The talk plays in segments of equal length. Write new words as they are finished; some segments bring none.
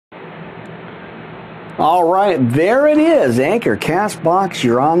All right, there it is. Anchor, CastBox,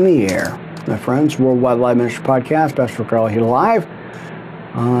 you're on the air. My friends, Worldwide Live Ministry Podcast, Pastor Carl here live.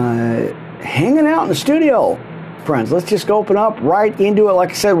 Hanging out in the studio. Friends, let's just open up right into it.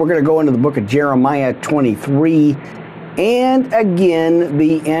 Like I said, we're going to go into the book of Jeremiah 23 and again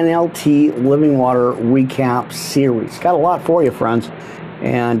the NLT Living Water Recap Series. Got a lot for you, friends,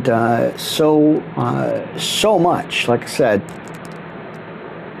 and so much. Like I said,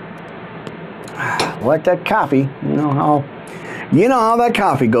 like that coffee, you know how that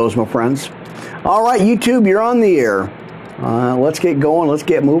coffee goes, my friends. All right, YouTube, you're on the air. Let's get going. Let's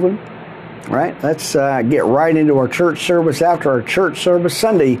get moving. Right, let's get right into our church service. After our church service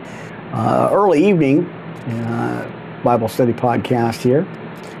Sunday, early evening Bible study podcast here.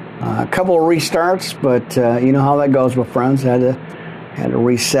 A couple of restarts, but you know how that goes, my friends. Had to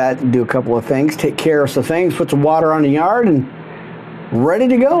reset and do a couple of things, take care of some things, put some water on the yard, and ready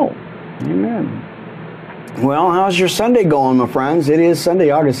to go. Amen. Well, how's your Sunday going, my friends? It is Sunday,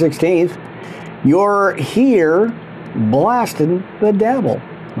 August 16th. You're here blasting the devil,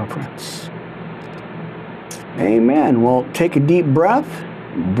 my friends. Amen. Well, take a deep breath,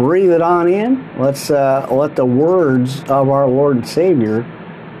 breathe it on in. Let's let the words of our Lord and Savior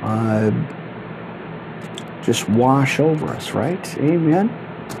just wash over us, right? Amen.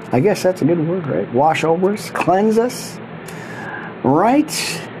 I guess that's a good word, right? Wash over us, cleanse us,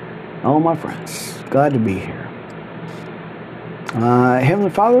 right? Oh, my friends, glad to be here.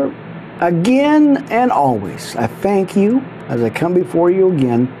 Heavenly Father, again and always, I thank you as I come before you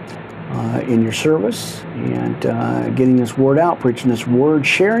again in your service and getting this word out, preaching this word,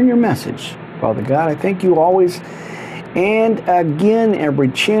 sharing your message. Father God, I thank you always and again every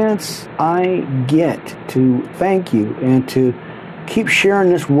chance I get to thank you and to keep sharing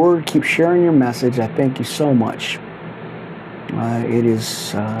this word, keep sharing your message. I thank you so much. It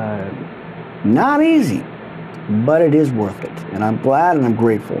is not easy, but it is worth it. And I'm glad and I'm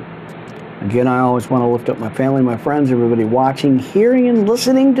grateful. Again, I always want to lift up my family, my friends, everybody watching, hearing, and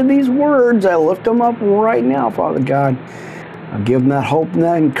listening to these words. I lift them up right now, Father God. I give them that hope and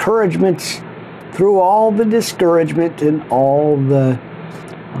that encouragement through all the discouragement and all the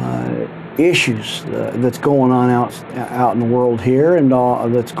issues that's going on out in the world here and all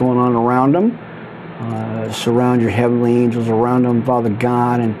that's going on around them. Surround your heavenly angels around them, Father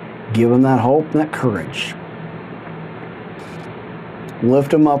God, and give them that hope and that courage.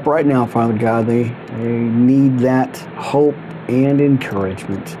 Lift them up right now, Father God. They need that hope and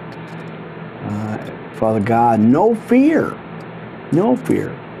encouragement. Father God, no fear. No fear.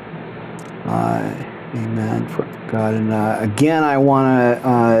 Amen, God. And again, I want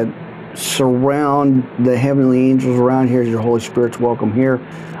to surround the heavenly angels around here. Your Holy Spirit's welcome here.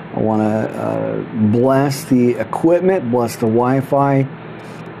 I want to bless the equipment, bless the Wi-Fi,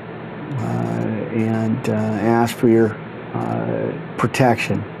 and ask for your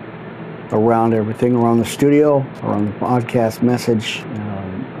protection around everything, around the studio, around the podcast message.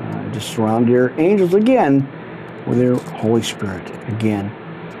 Just surround your angels again with your Holy Spirit again.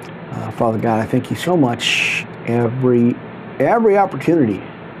 Father God, I thank you so much. Every opportunity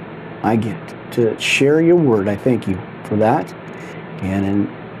I get to share your word, I thank you for that. And in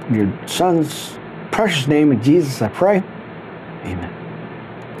your Son's precious name, in Jesus, I pray. Amen.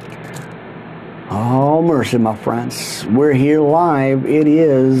 Oh, mercy, my friends. We're here live. It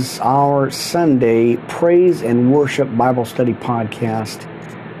is our Sunday Praise and Worship Bible Study Podcast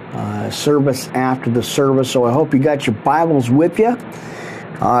service after the service. So I hope you got your Bibles with you.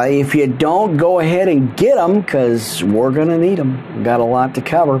 If you don't, go ahead and get them because we're going to need them. We've got a lot to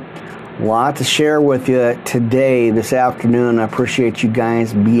cover, a lot to share with you today, this afternoon. I appreciate you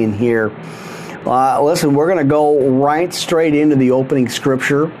guys being here. Listen, we're going to go right straight into the opening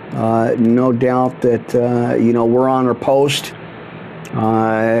scripture. No doubt that, we're on our post.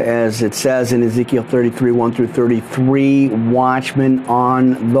 As it says in Ezekiel 33, 1 through 33, watchmen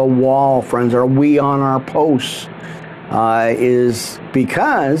on the wall. Friends, are we on our posts? Is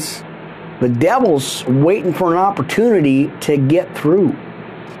because the devil's waiting for an opportunity to get through.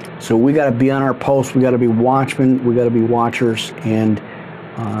 So we got to be on our posts. We got to be watchmen. We got to be watchers and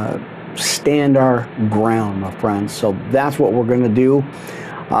stand our ground, my friends. So that's what we're going to do.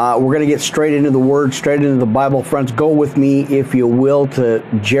 We're going to get straight into the Word, straight into the Bible. Friends, go with me, if you will, to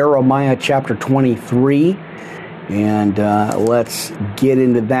Jeremiah chapter 23. And let's get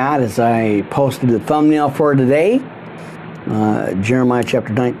into that as I posted the thumbnail for today. Jeremiah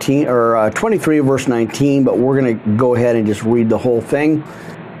chapter 19 or 23 verse 19, but we're going to go ahead and just read the whole thing.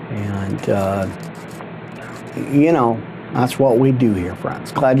 And that's what we do here,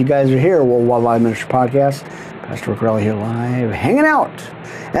 friends. Glad you guys are here. Worldwide Live Ministry Podcast. Pastor Rick Raleigh here live, hanging out.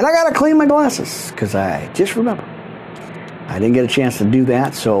 And I got to clean my glasses because I just remember I didn't get a chance to do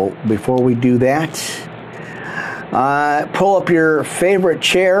that. So before we do that, pull up your favorite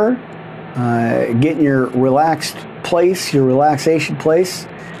chair, get in your relaxed place, your relaxation place,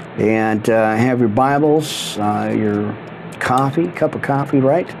 and have your Bibles, your coffee, cup of coffee,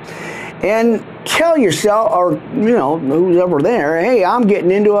 right? And tell yourself, or who's ever there, hey, I'm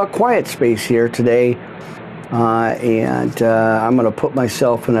getting into a quiet space here today, and I'm going to put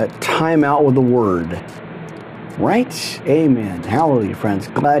myself in a timeout with the Word. Right? Amen. Hallelujah, friends.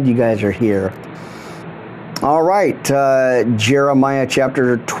 Glad you guys are here. All right, Jeremiah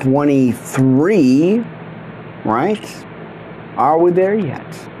chapter 23, right? Are we there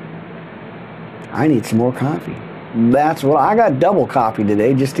yet? I need some more coffee. That's what I got, double coffee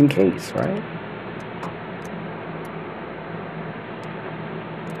today, just in case, right?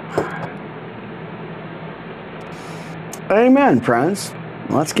 Amen, friends.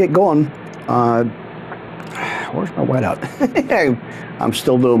 Let's get going. Where's my whiteout? I'm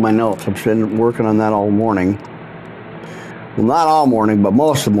still doing my notes. I've been working on that all morning. Well, not all morning, but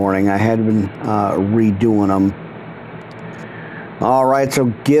most of the morning. I had been redoing them. All right, so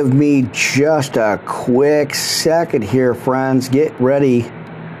give me just a quick second here, friends. Get ready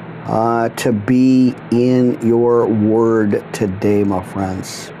to be in your Word today, my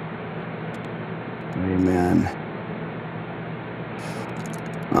friends. Amen.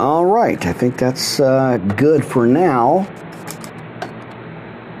 All right, I think that's good for now.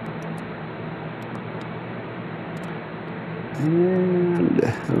 And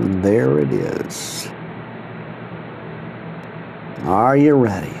there it is. Are you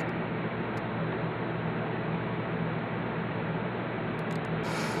ready?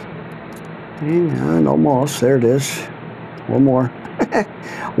 And almost, there it is. One more.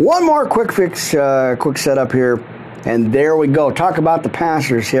 One more quick fix, quick setup here. And there we go. Talk about the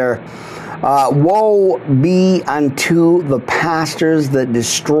pastors here. Woe be unto the pastors that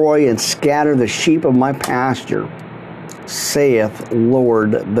destroy and scatter the sheep of my pasture, saith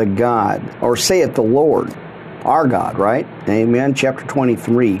Lord the God. Or saith the Lord, our God, right? Amen. Chapter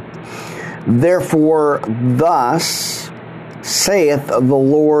 23. Therefore, thus saith the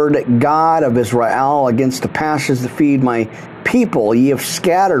Lord God of Israel against the pastors that feed my people, ye have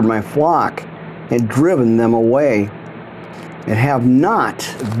scattered my flock, and driven them away, and have not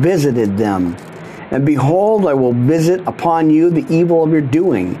visited them. And behold, I will visit upon you the evil of your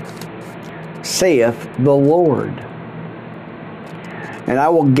doing, saith the Lord. And I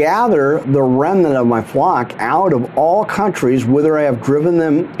will gather the remnant of my flock out of all countries whither I have driven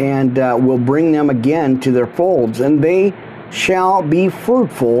them, and will bring them again to their folds, and they shall be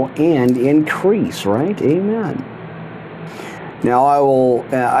fruitful and increase, right? Amen. Now I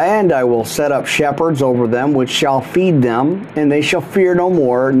will set up shepherds over them, which shall feed them, and they shall fear no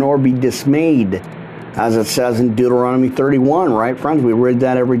more, nor be dismayed, as it says in Deuteronomy 31, right, friends? We read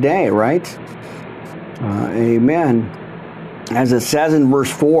that every day, right? Amen. As it says in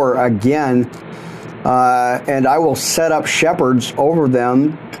verse 4 again, and I will set up shepherds over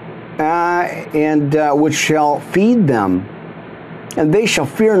them, and which shall feed them, and they shall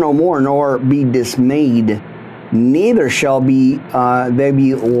fear no more, nor be dismayed. Neither shall be they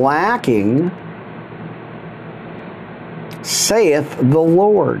be lacking, saith the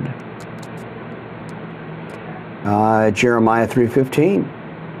Lord. Jeremiah 3:15.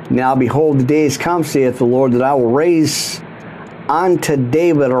 Now behold, the days come, saith the Lord, that I will raise unto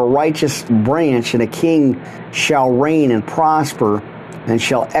David a righteous branch, and a king shall reign and prosper, and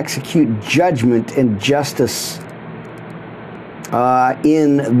shall execute judgment and justice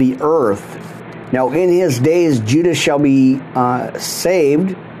in the earth. Now in his days Judah shall be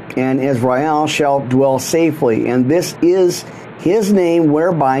saved, and Israel shall dwell safely. And this is his name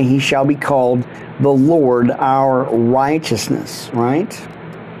whereby he shall be called the Lord our righteousness. Right?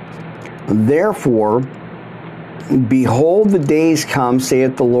 Therefore, behold, the days come,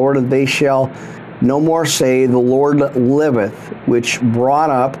 saith the Lord, and they shall no more say, the Lord liveth, which brought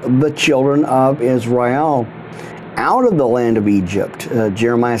up the children of Israel out of the land of Egypt.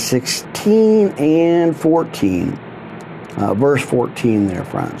 Jeremiah 16 and 14. Verse 14 there,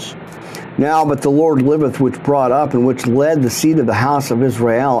 friends. Now, but the Lord liveth, which brought up and which led the seed of the house of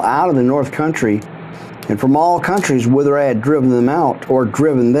Israel out of the north country, and from all countries whither I had driven them out, or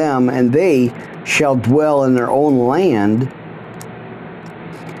driven them, and they shall dwell in their own land.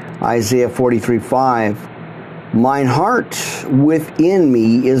 Isaiah 43:5. Mine heart within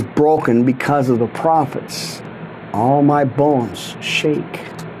me is broken because of the prophets. All my bones shake.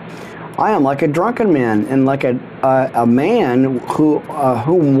 I am like a drunken man, and like a man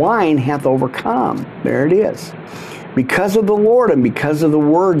whom wine hath overcome. There it is. because of the Lord and because of the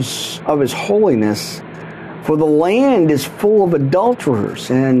words of his holiness. For the land is full of adulterers,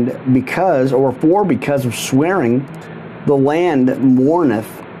 and because of swearing, the land mourneth.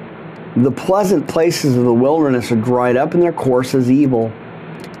 The pleasant places of the wilderness are dried up, and their course is evil,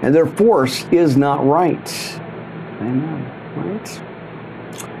 and their force is not right. Amen. Right?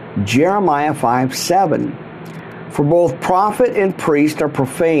 Jeremiah 5:7. For both prophet and priest are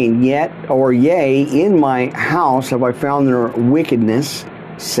profane, yea, in my house have I found their wickedness,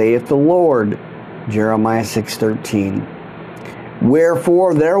 saith the Lord. Jeremiah 6:13.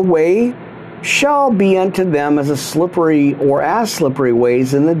 Wherefore their way shall be unto them as slippery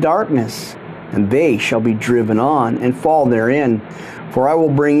ways in the darkness, and they shall be driven on and fall therein. For I will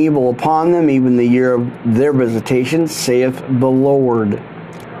bring evil upon them, even the year of their visitation, saith the Lord.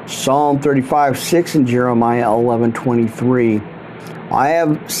 Psalm 35:6 and Jeremiah 11:23. I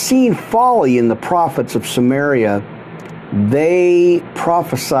have seen folly in the prophets of Samaria. They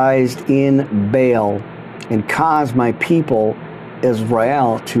prophesied in Baal and caused my people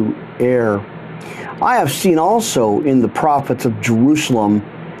Israel to err. I have seen also in the prophets of Jerusalem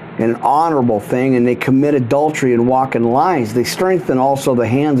an honorable thing, and they commit adultery and walk in lies. They strengthen also the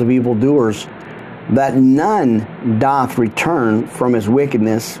hands of evildoers, that none doth return from his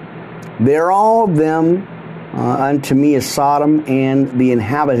wickedness. They are all of them unto me as Sodom, and the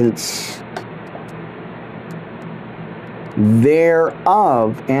inhabitants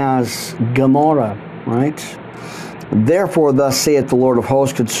thereof as Gomorrah, right? Therefore, thus saith the Lord of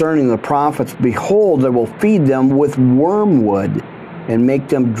hosts concerning the prophets, behold, I will feed them with wormwood, and make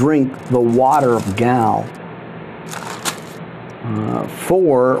them drink the water of gall.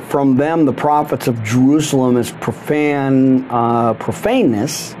 For from them the prophets of Jerusalem is profaneness,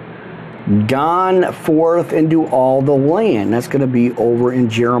 gone forth into all the land. That's going to be over in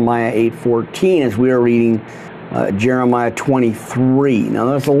Jeremiah 8:14 as we are reading Jeremiah 23. Now,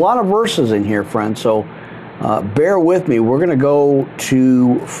 there's a lot of verses in here, friends, so bear with me. We're going to go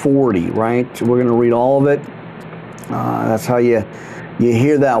to 40, right? We're going to read all of it. That's how you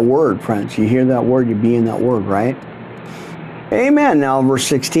hear that word, friends. You hear that word, you be in that word, right? Amen. Now, verse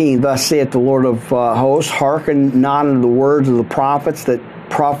 16, thus saith the Lord of hosts, hearken not unto the words of the prophets that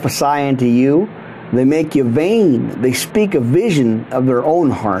prophesy unto you. They make you vain. They speak a vision of their own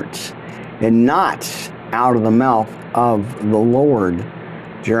hearts, and not out of the mouth of the Lord.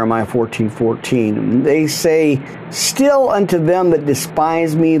 Jeremiah 14:14. They say, still unto them that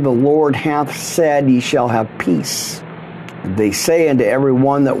despise me, the Lord hath said, ye shall have peace. They say unto every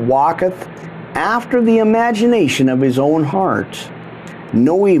one that walketh after the imagination of his own heart,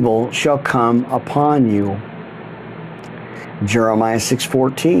 no evil shall come upon you. Jeremiah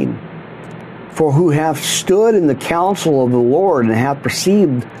 6:14. For who hath stood in the counsel of the Lord, and hath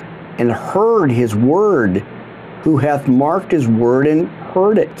perceived and heard his word, who hath marked his word and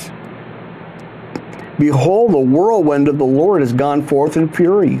heard it? Behold, the whirlwind of the Lord is gone forth in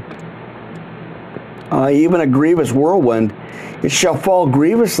fury, even a grievous whirlwind. It shall fall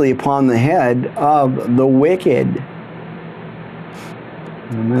grievously upon the head of the wicked.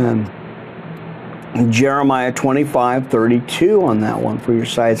 Amen. Jeremiah 25:32 on that one for your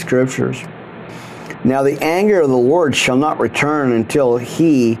side scriptures. Now the anger of the Lord shall not return until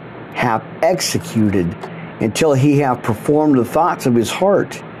he hath executed, until he hath performed the thoughts of his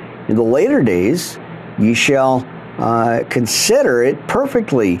heart. In the later days ye shall consider it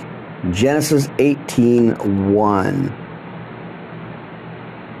perfectly. Genesis 18:1.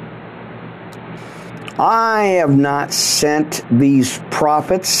 I have not sent these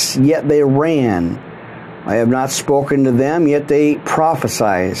prophets, yet they ran. I have not spoken to them, yet they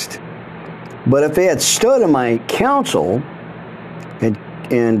prophesied. But if they had stood in my counsel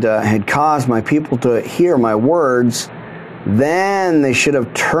and had caused my people to hear my words, then they should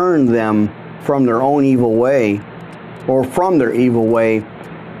have turned them from their own evil way, or from their evil way,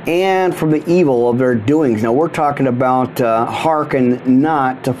 and from the evil of their doings. Now we're talking about hearken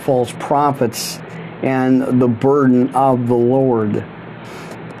not to false prophets and the burden of the Lord.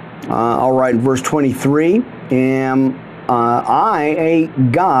 All right, verse 23, am I a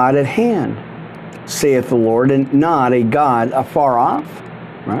God at hand, saith the Lord, and not a God afar off,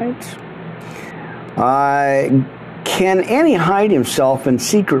 right? Can any hide himself in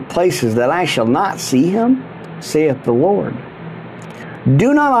secret places that I shall not see him, saith the Lord?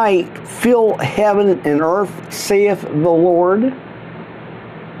 Do not I fill heaven and earth, saith the Lord?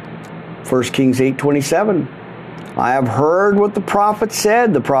 1 Kings 8:27. I have heard what the prophet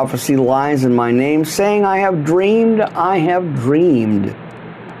said. The prophecy lies in my name, saying, I have dreamed, I have dreamed.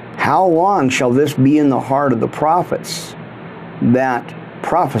 How long shall this be in the heart of the prophets that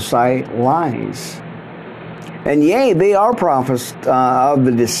prophesy lies? And yea, they are prophets of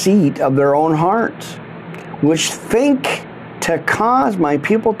the deceit of their own hearts, which think to cause my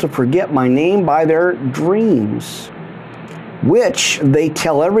people to forget my name by their dreams, which they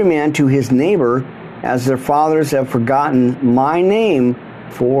tell every man to his neighbor, as their fathers have forgotten my name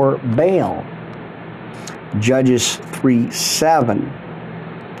for Baal. Judges 3:7.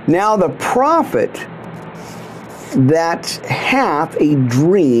 Now the prophet that hath a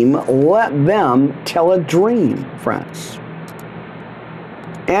dream, let them tell a dream, friends.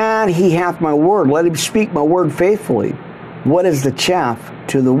 And he hath my word, let him speak my word faithfully. What is the chaff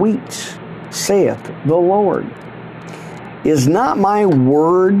to the wheat, saith the Lord? Is not my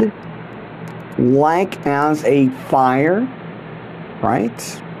word like as a fire?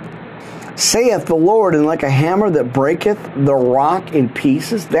 Right? Saith the Lord, and like a hammer that breaketh the rock in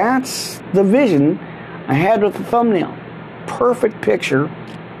pieces. That's the vision I had with the thumbnail. Perfect picture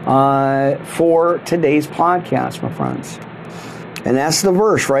for today's podcast, my friends. And that's the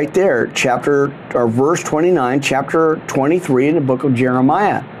verse right there, verse 29, chapter 23 in the book of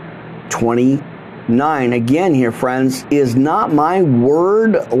Jeremiah. 29. Again here, friends, is not my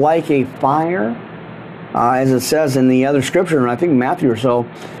word like a fire? As it says in the other scripture, and I think Matthew or so,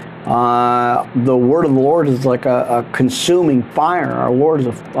 the word of the Lord is like a consuming fire. Our Lord is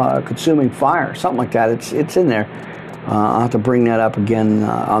a consuming fire, something like that. It's in there. I'll have to bring that up again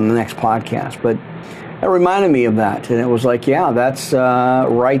on the next podcast. But it reminded me of that, and it was like, yeah, that's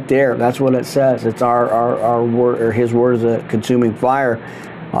right there. That's what it says. It's our word, or His word is a consuming fire.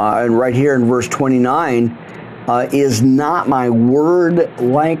 And right here in verse 29, is not my word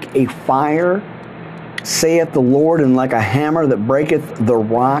like a fire, saith the Lord, and like a hammer that breaketh the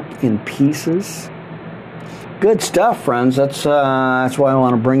rock in pieces? Good stuff, friends. That's why I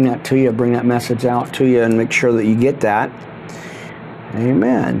want to bring that to you, bring that message out to you, and make sure that you get that.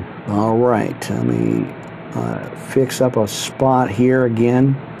 Amen. All right. Let me fix up a spot here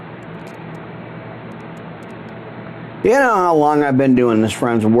again. You know how long I've been doing this,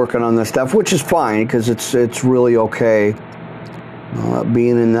 friends, and working on this stuff, which is fine because it's really okay.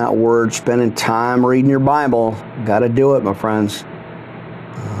 Being in that Word, spending time reading your Bible, got to do it, my friends.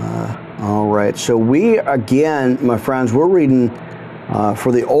 All right, so we, again, my friends, we're reading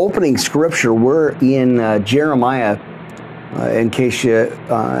for the opening scripture. We're in Jeremiah, in case you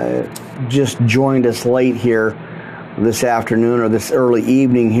just joined us late here this afternoon or this early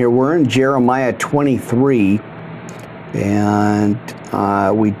evening here. We're in Jeremiah 23, and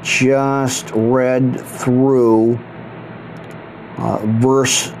we just read through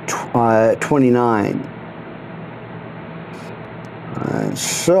verse 29.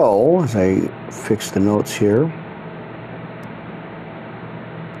 So, as I fix the notes here,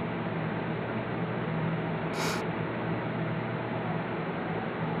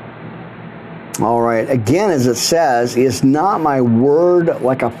 all right, again, as it says, is not my word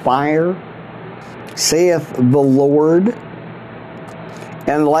like a fire, saith the Lord,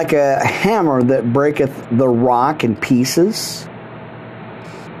 and like a hammer that breaketh the rock in pieces?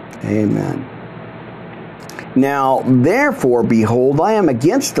 Amen. Now, therefore, behold, I am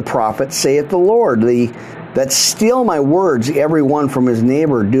against the prophet, saith the Lord, that steal my words, every one from his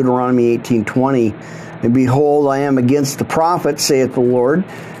neighbor, Deuteronomy 18:20. And behold, I am against the prophet, saith the Lord,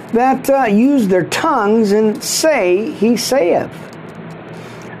 that use their tongues and say, he saith.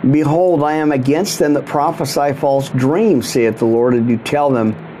 Behold, I am against them that prophesy false dreams, saith the Lord, and do tell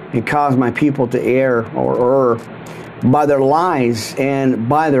them, and cause my people to err or err by their lies and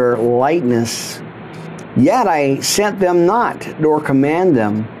by their lightness. Yet I sent them not, nor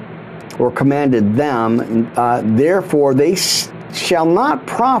commanded them. Therefore they shall not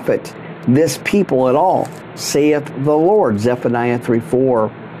profit this people at all, saith the Lord. Zephaniah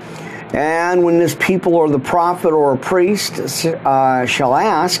 3:4. And when this people or the prophet or a priest shall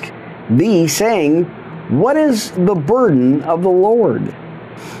ask thee, saying, what is the burden of the Lord?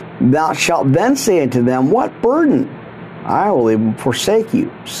 Thou shalt then say unto them, what burden? I will even forsake you,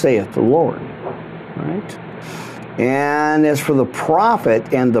 saith the Lord. Right? And as for the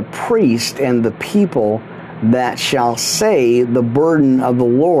prophet and the priest and the people that shall say the burden of the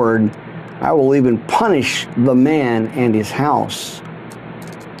Lord, I will even punish the man and his house.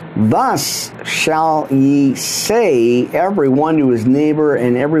 Thus shall ye say, every one to his neighbor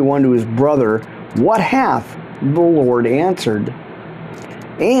and every one to his brother, what hath the Lord answered?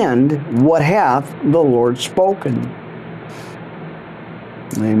 And what hath the Lord spoken?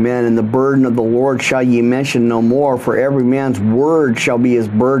 Amen. And the burden of the Lord shall ye mention no more, for every man's word shall be his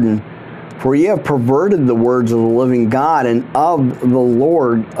burden. For ye have perverted the words of the living God and of the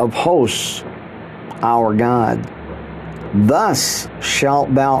Lord of hosts, our God. Thus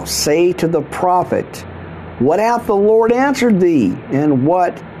shalt thou say to the prophet, What hath the Lord answered thee? And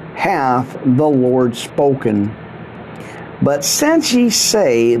what hath the Lord spoken? But since ye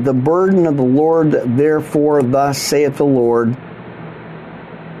say, the burden of the Lord, therefore thus saith the Lord,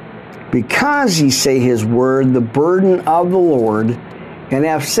 because ye say his word, the burden of the Lord, and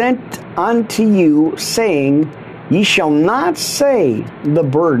have sent unto you, saying, ye shall not say the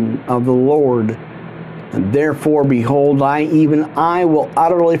burden of the Lord. And therefore, behold, even I will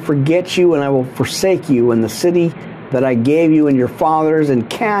utterly forget you, and I will forsake you in the city that I gave you and your fathers, and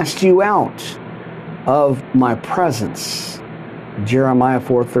cast you out of my presence. Jeremiah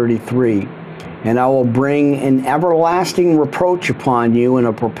 4:33. And I will bring an everlasting reproach upon you, and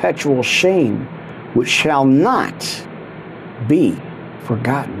a perpetual shame, which shall not be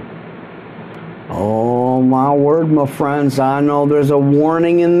forgotten. Oh, my word, my friends, I know there's a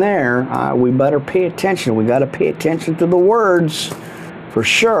warning in there. We better pay attention. We got to pay attention to the words, for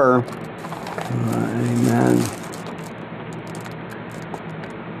sure. Amen.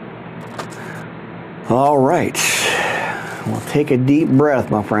 All right. Well, take a deep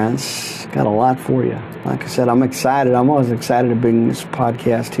breath, my friends. Got a lot for you. Like I said, I'm excited. I'm always excited to bring this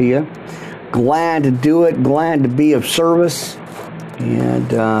podcast to you. Glad to do it. Glad to be of service.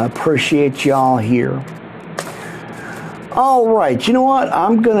 And appreciate y'all here. All right, you know what?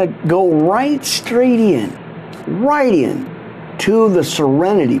 I'm going to go right in to the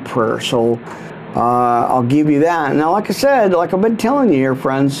Serenity Prayer. So I'll give you that. Now, like I said, like I've been telling you here,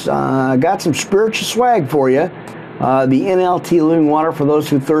 friends, I got some spiritual swag for you. The NLT Living Water for Those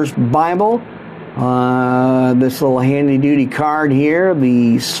Who Thirst Bible. This little handy-duty card here,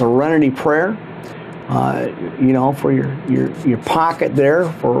 the Serenity Prayer. For your pocket there,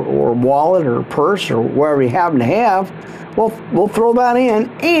 or wallet or purse or wherever you happen to have, we'll throw that in,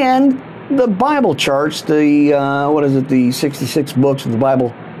 and the Bible charts, the 66 books of the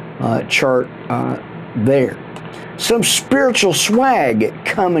Bible chart there. Some spiritual swag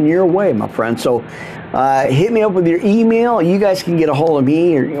coming your way, my friend. So hit me up with your email. You guys can get a hold of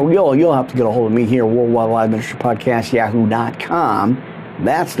me, or you'll have to get a hold of me here, Worldwide Live Ministry Podcast, yahoo.com.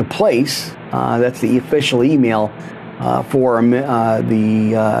 That's the place. That's the official email for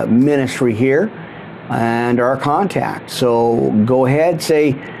the ministry here and our contact. So go ahead,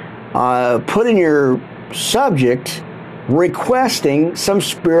 say, put in your subject, requesting some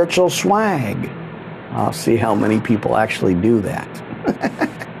spiritual swag. I'll see how many people actually do that.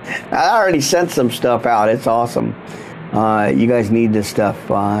 I already sent some stuff out. It's awesome. You guys need this stuff.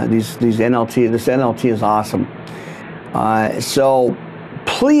 This NLT is awesome. So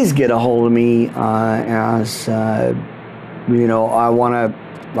please get a hold of me, as I want to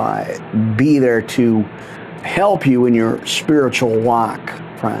be there to help you in your spiritual walk,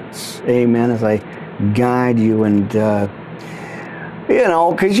 friends. Amen. As I guide you, and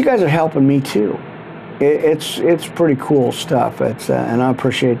because you guys are helping me too. It's pretty cool stuff. And I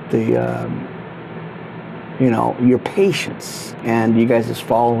appreciate the your patience, and you guys just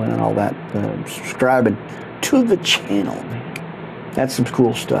following and all that, subscribing to the channel. That's some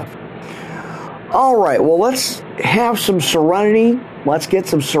cool stuff. All right, well, let's have some serenity. Let's get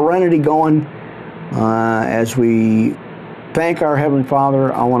some serenity going as we thank our Heavenly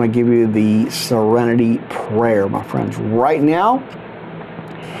Father. I want to give you the Serenity Prayer, my friends. Right now,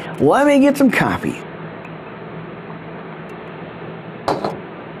 let me get some coffee.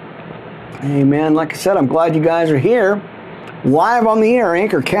 Amen. Like I said, I'm glad you guys are here. Live on the air,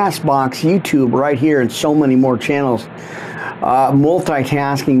 Anchor, CastBox, YouTube, right here, and so many more channels.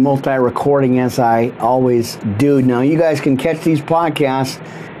 Multitasking, multi-recording, as I always do. Now, you guys can catch these podcasts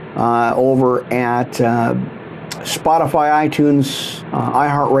over at Spotify, iTunes,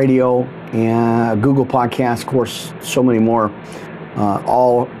 iHeartRadio, and Google Podcasts, of course, so many more,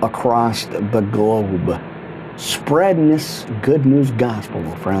 all across the globe. Spreading this good news gospel,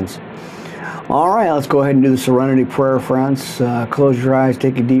 my friends. All right, let's go ahead and do the Serenity Prayer, friends. Close your eyes,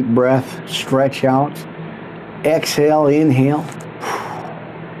 take a deep breath, stretch out. Exhale, inhale.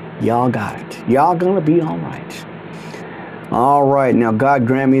 Y'all got it. Y'all gonna be all right. All right, now God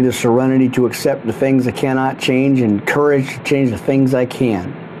grant me the serenity to accept the things I cannot change, and courage to change the things I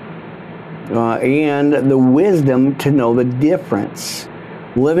can. And the wisdom to know the difference.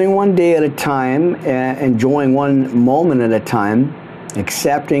 Living one day at a time, enjoying one moment at a time,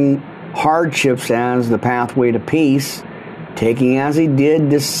 accepting hardships as the pathway to peace, taking as He did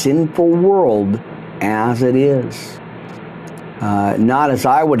this sinful world as it is, not as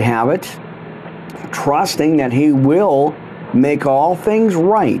I would have it, trusting that He will make all things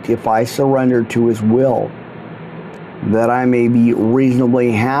right if I surrender to His will, that I may be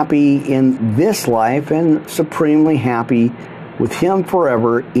reasonably happy in this life and supremely happy with him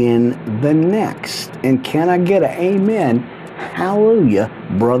forever in the next. And can I get an amen? Hallelujah,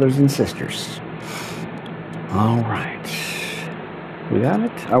 brothers and sisters. All right. We got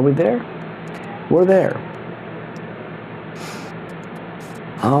it? Are we there? We're there.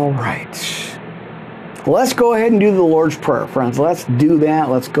 All right. Well, let's go ahead and do the Lord's Prayer, friends. Let's do that.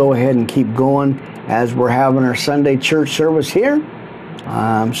 Let's go ahead and keep going as we're having our Sunday church service here.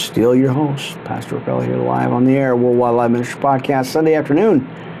 I'm still your host, Pastor Raphael, here live on the air, Worldwide Live Ministry Podcast, Sunday afternoon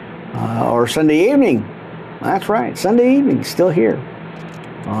or Sunday evening. That's right, Sunday evening, still here.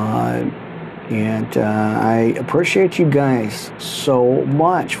 And I appreciate you guys so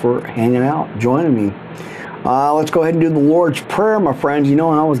much for hanging out, joining me. Let's go ahead and do the Lord's Prayer, my friends. You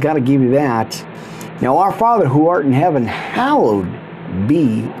know I always got to give you that. Now, our Father who art in heaven, hallowed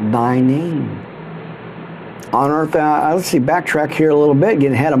be thy name. On earth, let's see, backtrack here a little bit,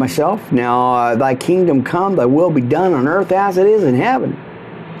 getting ahead of myself. Now, thy kingdom come, thy will be done on earth as it is in heaven.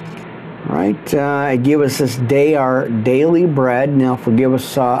 All right, give us this day our daily bread. Now, forgive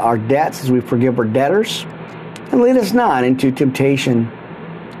us our debts as we forgive our debtors. And lead us not into temptation,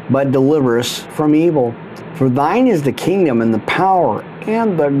 but deliver us from evil. For thine is the kingdom and the power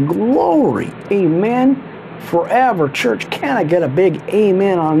and the glory. Amen. Forever. Church, can I get a big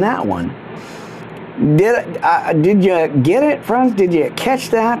amen on that one? Did you get it, friends? Did you catch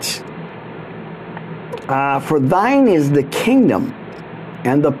that? For thine is the kingdom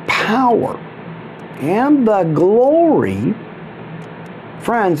and the power and the glory,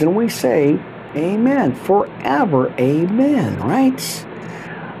 friends, and we say amen. Forever, amen, right?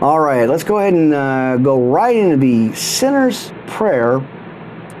 All right, let's go ahead and go right into the sinner's prayer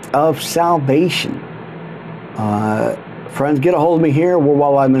of salvation. Friends, get a hold of me here,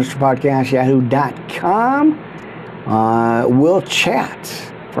 Worldwide Live Ministry Podcast, yahoo.com. We'll chat.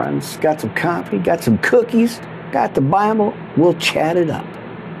 Friends, got some coffee, got some cookies, got the Bible. We'll chat it up,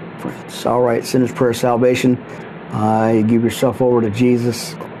 friends. All right, sinner's prayer of salvation. You give yourself over to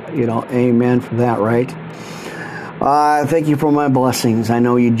Jesus. You know, amen for that, right? Thank you for my blessings. I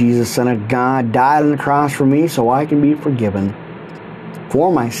know you, Jesus, Son of God, died on the cross for me so I can be forgiven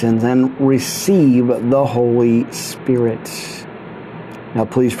for my sins and receive the Holy Spirit. Now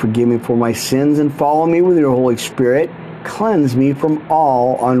please forgive me for my sins and follow me with your Holy Spirit. Cleanse me from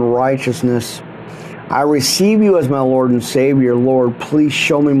all unrighteousness. I receive you as my Lord and Savior. Lord, please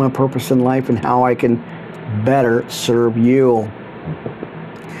show me my purpose in life and how I can better serve you.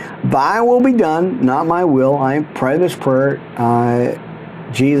 Thy will be done, not my will. I pray this prayer,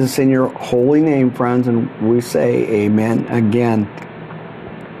 Jesus, in your holy name, friends, and we say amen again.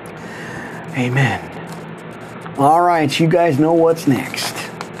 Amen. All right, you guys know what's next.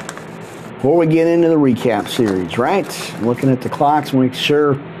 Before we get into the recap series, right? Looking at the clocks, making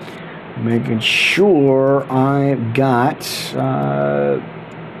sure I've got. All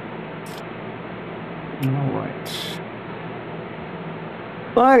right.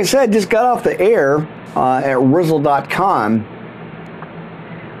 Like I said, just got off the air at Rizzle.com.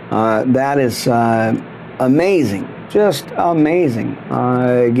 That is amazing. Just amazing.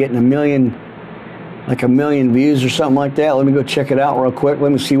 Getting a million views or something like that. Let me go check it out real quick.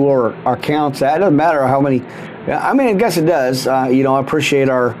 Let me see where our count's at. It doesn't matter how many. I mean, I guess it does. I appreciate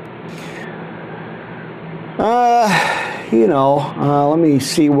our. Let me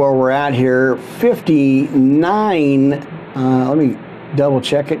see where we're at here. 59. Let me double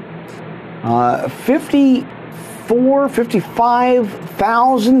check it.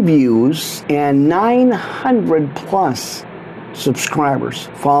 55,000 views and 900 plus subscribers,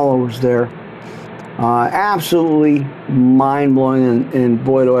 followers there. Absolutely mind-blowing, and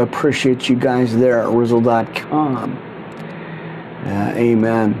boy, do I appreciate you guys there at Rizzle.com.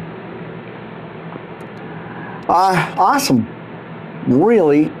 Amen. Awesome.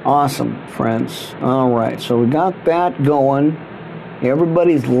 Really awesome, friends. All right, so we got that going.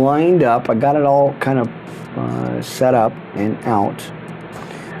 Everybody's lined up. I got it all kind of set up and out.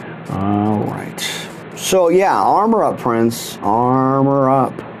 All right. So, yeah, armor up, friends. Armor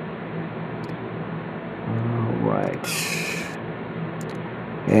up. All right.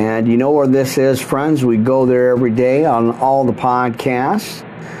 And you know where this is, friends. We go there every day on all the podcasts.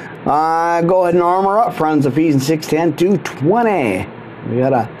 Go ahead and armor up, friends. Ephesians 6:10-20. We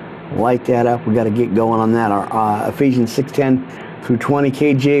got to light that up. We got to get going on that. Our Ephesians 6:10-20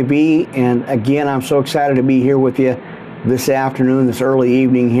 KJV. And again, I'm so excited to be here with you this afternoon, this early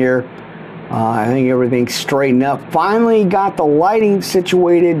evening here. I think everything's straightened up. Finally got the lighting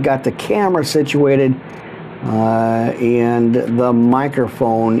situated, got the camera situated, and the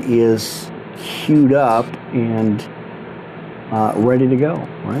microphone is queued up and ready to go,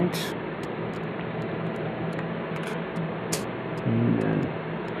 right?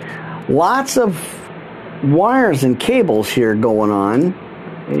 Amen. Lots of wires and cables here going on.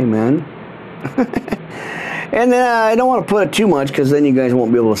 Amen. And I don't want to put it too much because then you guys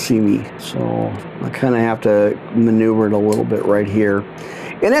won't be able to see me. So I kind of have to maneuver it a little bit right here.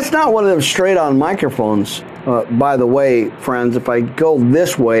 And that's not one of them straight-on microphones, by the way, friends. If I go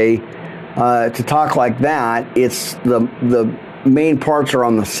this way to talk like that, it's the main parts are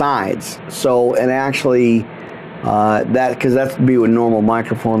on the sides. So, and actually, because that's be with normal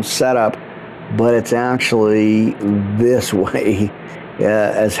microphone setup, but it's actually this way.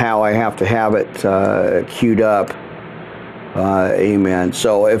 As how I have to have it queued up. Amen.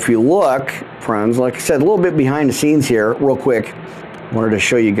 So if you look, friends, like I said, a little bit behind the scenes here, real quick. Wanted to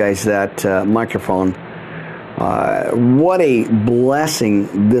show you guys that microphone. What a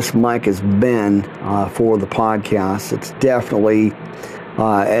blessing this mic has been for the podcast. It's definitely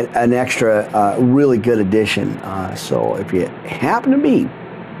an extra, really good addition. So if you happen to be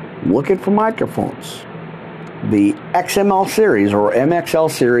looking for microphones, the XML series or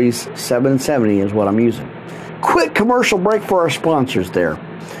MXL series 770 is what I'm using. Quick commercial break for our sponsors there.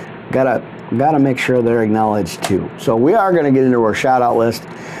 Gotta make sure they're acknowledged too. So we are going to get into our shout out list,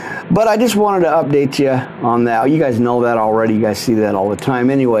 but I just wanted to update you on that. You guys know that already. You guys see that all the time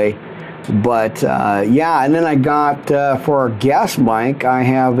anyway. But yeah, and then I got for our guest mic, I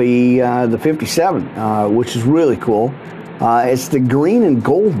have the 57, which is really cool. It's the green and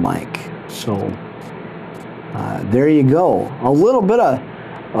gold mic. So. There you go. A little bit of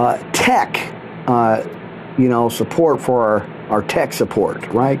tech, support for our tech support,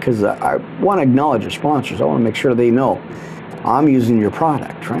 right? Because I want to acknowledge the sponsors. I want to make sure they know I'm using your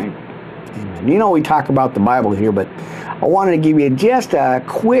product, right? And we talk about the Bible here, but I wanted to give you just a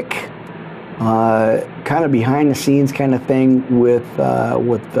quick kind of behind the scenes kind of thing with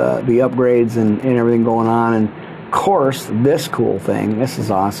the upgrades and everything going on. And of course, this cool thing. This is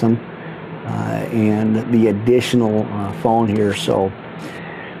awesome. And the additional phone here. So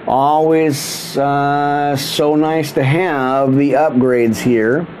always so nice to have the upgrades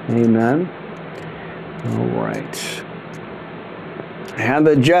here. Amen. All right. I had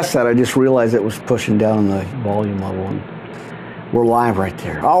to adjust that. I just realized it was pushing down the volume level. And we're live right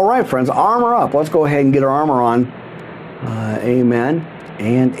there. All right, friends. Armor up. Let's go ahead and get our armor on. Amen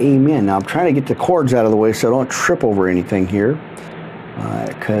and amen. Now I'm trying to get the cords out of the way so I don't trip over anything here.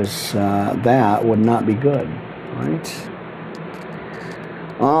 Because that would not be good, right?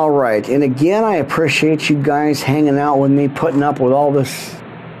 All right, and again, I appreciate you guys hanging out with me, putting up with all this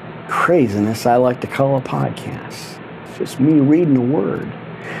craziness I like to call a podcast. It's just me reading the Word.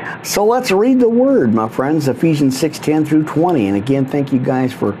 So let's read the Word, my friends, Ephesians 6:10 through 20. And again, thank you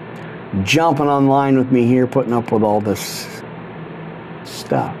guys for jumping online with me here, putting up with all this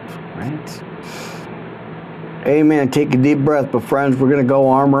stuff, right? Amen. Take a deep breath, but friends, we're going to go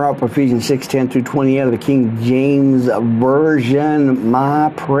armor up Ephesians 6:10 through 20 out of the King James Version,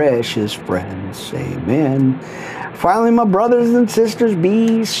 my precious friends. Amen. Finally, my brothers and sisters,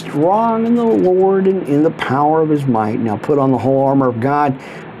 be strong in the Lord and in the power of his might. Now put on the whole armor of God,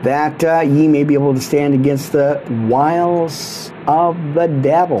 that ye may be able to stand against the wiles of the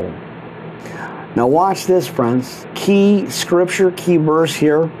devil. Now watch this, friends. Key scripture, key verse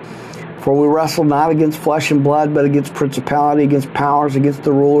here. For we wrestle not against flesh and blood, but against principality, against powers, against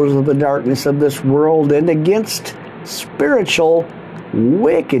the rulers of the darkness of this world, and against spiritual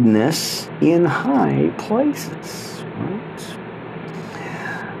wickedness in high places. Right?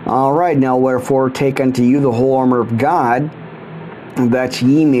 All right, now wherefore take unto you the whole armor of God, that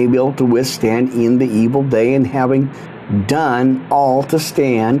ye may be able to withstand in the evil day, and having done all to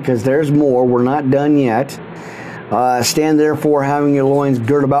stand, because there's more, we're not done yet. Stand therefore, having your loins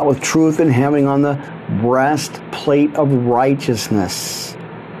girt about with truth, and having on the breastplate of righteousness,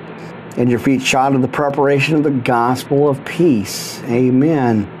 and your feet shod with the preparation of the gospel of peace.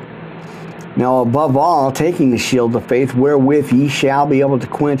 Amen. Now above all, taking the shield of faith, wherewith ye shall be able to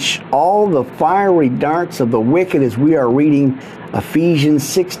quench all the fiery darts of the wicked, as we are reading Ephesians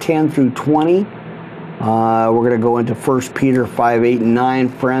 6:10 through 20. We're going to go into 1 Peter 5:8 and 9.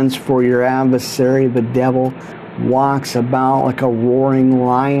 Friends, for your adversary, the devil, walks about like a roaring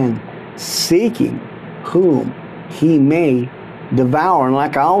lion, seeking whom he may devour. And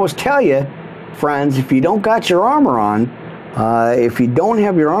like I always tell you, friends, if you don't got your armor on, if you don't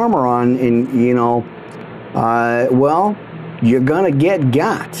have your armor on, and well, you're gonna get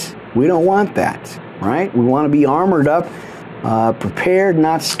got. We don't want that, right? We want to be armored up, prepared,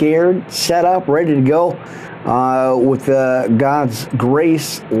 not scared, set up, ready to go, with God's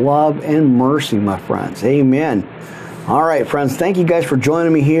grace, love, and mercy, my friends. Amen. All right, friends, thank you guys for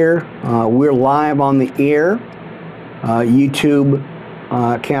joining me here. We're live on the air. YouTube,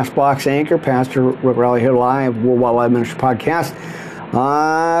 Castbox, Anchor, Pastor Rick Riley here live, Worldwide Live Ministry Podcast.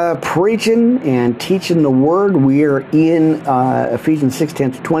 Preaching and teaching the Word. We are in Ephesians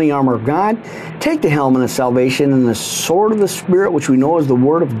 6:10-20, armor of God. Take the helmet of salvation and the sword of the Spirit, which we know is the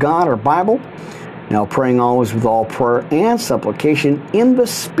Word of God, our Bible. Now praying always with all prayer and supplication in the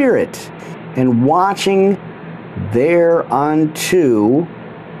Spirit, and watching thereunto.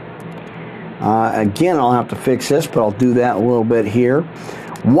 Again, I'll have to fix this, but I'll do that a little bit here.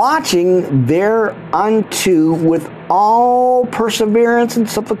 Watching thereunto with all perseverance and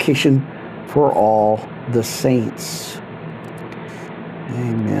supplication for all the saints.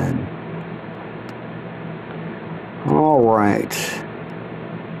 Amen. All right.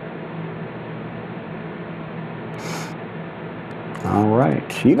 All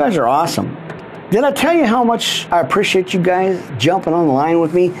right. You guys are awesome. Did I tell you how much I appreciate you guys jumping on the line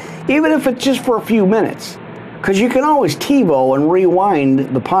with me, even if it's just for a few minutes? Because you can always TiVo and rewind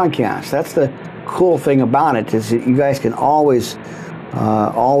the podcast. That's the cool thing about it, is that you guys can always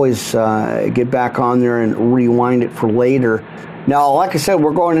get back on there and rewind it for later. Now, like I said,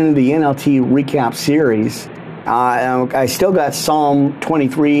 we're going into the NLT recap series. I still got Psalm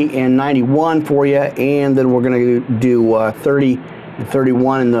 23 and 91 for you, and then we're going to do 30 and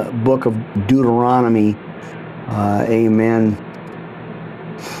 31 in the book of Deuteronomy. Amen.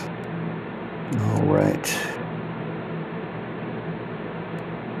 All right.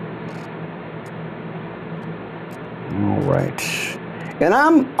 All right. And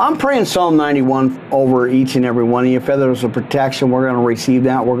I'm praying Psalm 91 over each and every one of you. Feathers of protection, we're going to receive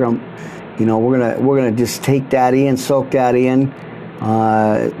that. We're going to just take that in, soak that in.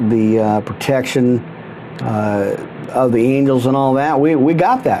 The protection of the angels and all that. We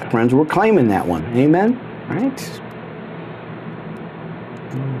got that, friends. We're claiming that one. Amen. Right?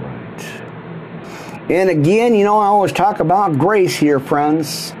 All right. And again, I always talk about grace here,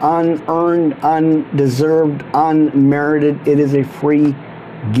 friends. Unearned, undeserved, unmerited. It is a free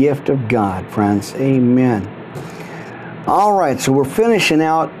gift of God, friends. Amen. All right, so we're finishing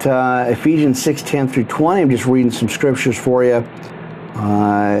out Ephesians 6:10-20. I'm just reading some scriptures for you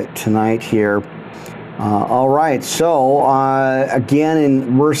tonight here. All right, so again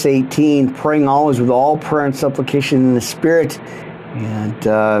in verse 18, praying always with all prayer and supplication in the Spirit,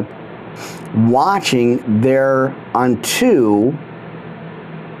 and watching thereunto,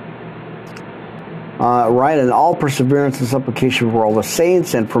 right, and all perseverance and supplication for all the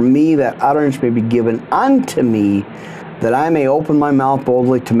saints, and for me that utterance may be given unto me, that I may open my mouth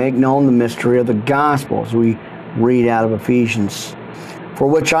boldly to make known the mystery of the gospel, as we read out of Ephesians. For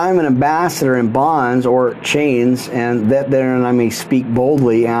which I am an ambassador in bonds or chains, and that therein I may speak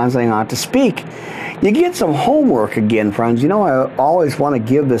boldly as I ought to speak. You get some homework again, friends. I always want to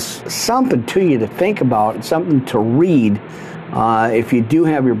give this something to you to think about, something to read. If you do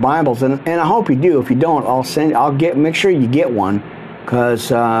have your Bibles, and I hope you do. If you don't, make sure you get one, because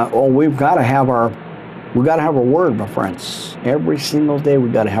we've got to have our word, my friends. Every single day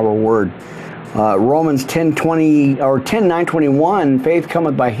we've got to have our word. Romans 10:20 or 10:9-21, faith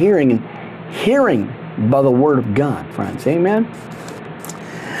cometh by hearing, and hearing by the word of God, friends. Amen.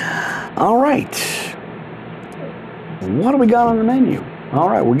 All right. What do we got on the menu? All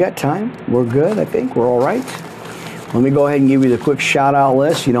right, we got time. We're good. I think we're all right. Let me go ahead and give you the quick shout out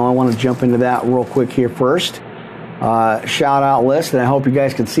list. I want to jump into that real quick here first. Shout out list, and I hope you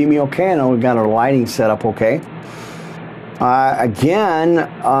guys can see me okay. I know we've got our lighting set up okay. Again,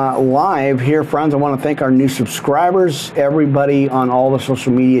 live here, friends. I want to thank our new subscribers, everybody on all the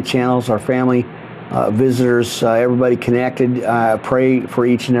social media channels, our family, visitors, everybody connected. Pray for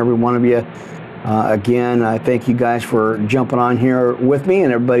each and every one of you. Again, I thank you guys for jumping on here with me,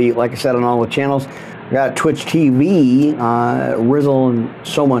 and everybody, like I said, on all the channels. I got Twitch TV, Rizzle, and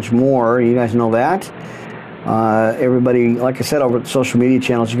so much more. You guys know that. Everybody, like I said, over at the social media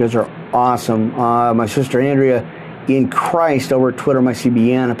channels, you guys are awesome. My sister Andrea in Christ over at Twitter, my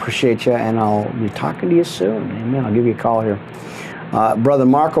CBN, appreciate you, and I'll be talking to you soon. Amen. I'll give you a call here. Brother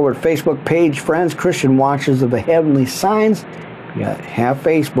Mark over at Facebook page, friends, Christian Watchers of the Heavenly Signs. You have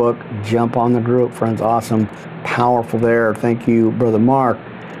Facebook, jump on the group, friends. Awesome, powerful there. Thank you, Brother Mark.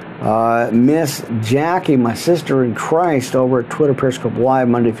 Miss Jackie, my sister in Christ, over at Twitter Periscope Live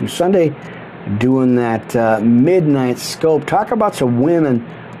Monday through Sunday, doing that midnight scope. Talk about some women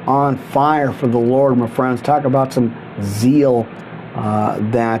on fire for the Lord, my friends. Talk about some zeal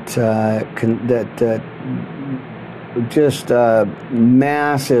just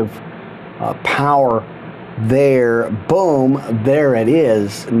massive power there. Boom, there it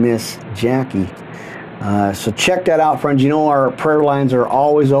is, Miss Jackie. So check that out, friends. Our prayer lines are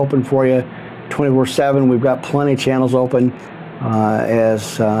always open for you. 24/7. We've got plenty of channels open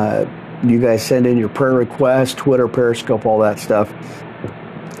as you guys send in your prayer requests, Twitter, Periscope, all that stuff.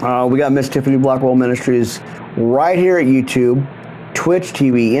 We got Miss Tiffany Blackwell Ministries right here at YouTube, Twitch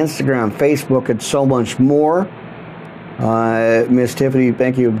TV, Instagram, Facebook, and so much more. Miss Tiffany,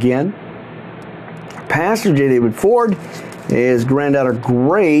 thank you again. Pastor J. David Ford is granddaughter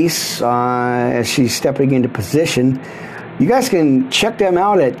Grace as she's stepping into position. You guys can check them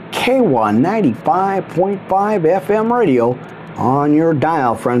out at K1 95.5 FM radio on your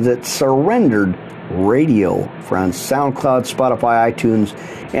dial, friends. It's Surrendered Radio, friends. SoundCloud, Spotify, iTunes,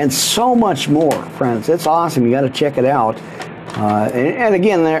 and so much more, friends. It's awesome. You got to check it out. And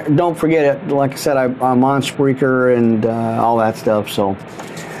again, don't forget it. Like I said, I'm on Spreaker and all that stuff. So,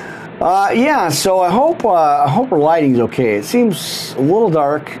 so I hope our lighting's okay. It seems a little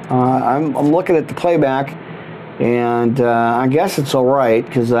dark. I'm looking at the playback, and I guess it's all right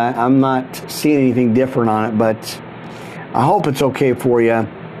because I'm not seeing anything different on it. But I hope it's okay for you.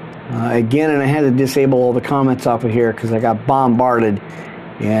 Again, and I had to disable all the comments off of here because I got bombarded.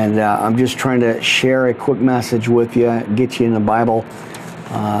 And I'm just trying to share a quick message with you, get you in the Bible,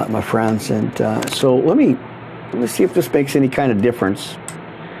 my friends. And so let me see if this makes any kind of difference.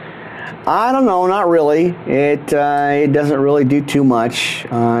 I don't know, not really. It doesn't really do too much.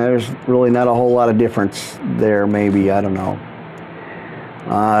 There's really not a whole lot of difference there, maybe. I don't know.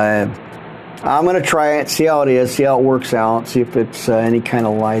 I'm going to try it, see how it is, see how it works out, see if it's any kind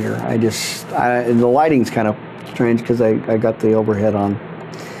of lighter. The lighting's kind of strange because I got the overhead on.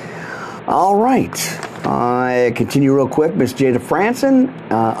 All right. Continue real quick. Miss Jada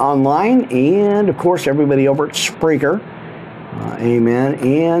Franson online, and of course everybody over at Spreaker. Amen.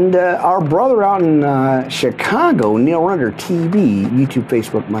 And our brother out in Chicago, Neil Runder TV, YouTube,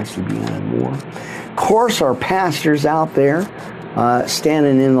 Facebook, MyCBN, and more. Of course, our pastors out there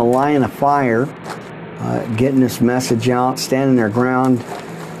standing in the line of fire, getting this message out, standing their ground,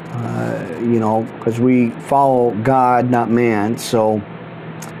 because we follow God, not man. So,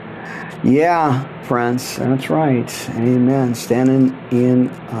 yeah, friends, that's right. Amen. Standing in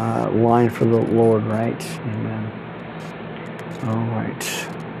line for the Lord, right? Amen. All right.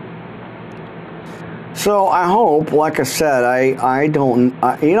 So I hope, like I said, I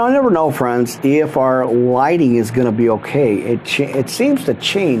never know, friends, if our lighting is going to be okay. It seems to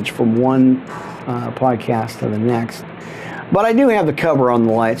change from one podcast to the next. But I do have the cover on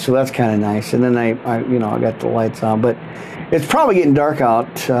the light, so that's kind of nice. And then I got the lights on, but it's probably getting dark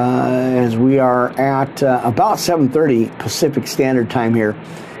out as we are at about 7:30 Pacific Standard Time here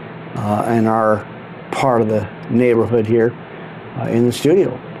in our part of the neighborhood here in the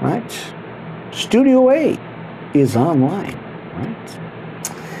studio, right? Studio A is online, right?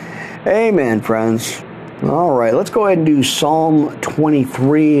 Amen, friends. All right, let's go ahead and do Psalm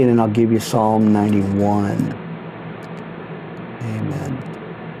 23, and then I'll give you Psalm 91. Amen.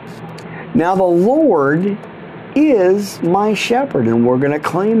 Now the Lord is my shepherd, and we're going to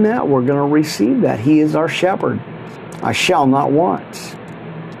claim that. We're going to receive that. He is our shepherd. I shall not want.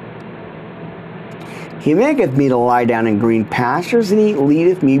 He maketh me to lie down in green pastures, and he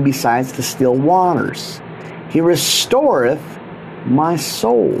leadeth me beside the still waters. He restoreth my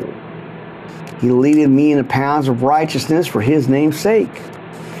soul. He leadeth me in the paths of righteousness for his name's sake.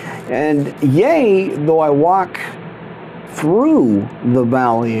 And yea, though I walk through the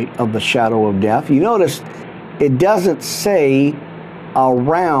valley of the shadow of death, you notice it doesn't say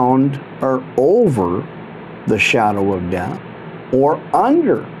around or over the shadow of death or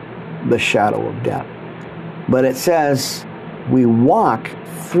under the shadow of death. But it says we walk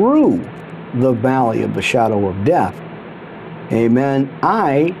through the valley of the shadow of death. Amen.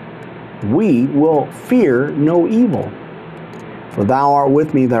 We will fear no evil. For thou art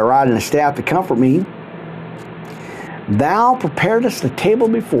with me, thy rod and a staff to comfort me. Thou preparedst the table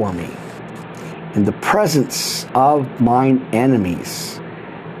before me in the presence of mine enemies.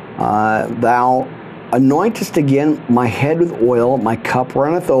 Thou anointest again my head with oil, my cup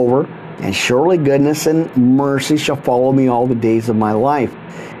runneth over, and surely goodness and mercy shall follow me all the days of my life.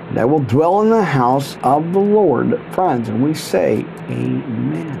 And I will dwell in the house of the Lord, friends. And we say,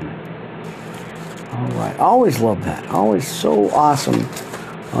 amen. All right. I always love that. Always so awesome.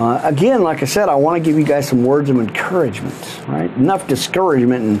 Again, like I said, I want to give you guys some words of encouragement, right? Enough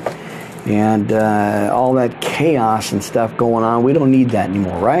discouragement and all that chaos and stuff going on. We don't need that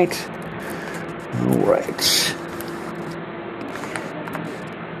anymore, right? All right.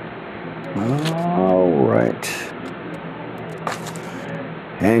 All right.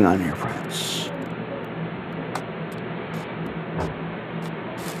 Hang on here, friends.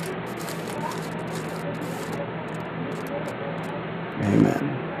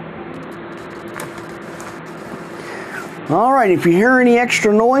 Amen. All right, if you hear any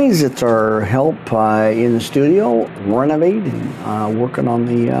extra noise, it's our help in the studio, renovating, working on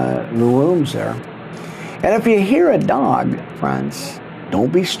the rooms there. And if you hear a dog, friends,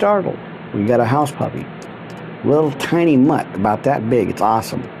 don't be startled. We got a house puppy. Little tiny mutt, about that big. It's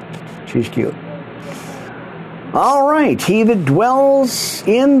awesome. She's cute. All right, he that dwells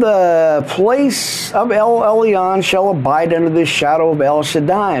in the place of El Elyon shall abide under the shadow of El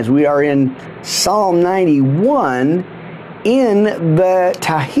Shaddai. As we are in Psalm 91 in the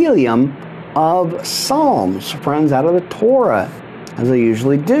Tehillim of Psalms, friends, out of the Torah, as I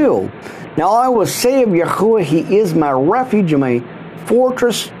usually do. Now I will say of Yahuwah, he is my refuge and my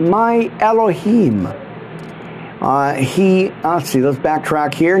fortress, my Elohim. Let's see, let's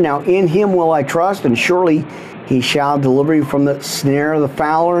backtrack here. Now in him will I trust, and surely he shall deliver you from the snare of the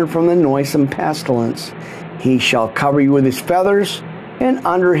fowler and from the noisome pestilence. He shall cover you with his feathers, and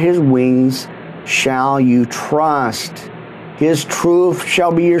under his wings shall you trust. His truth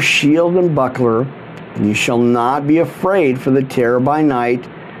shall be your shield and buckler, and you shall not be afraid for the terror by night,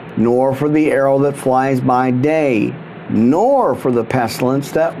 nor for the arrow that flies by day, nor for the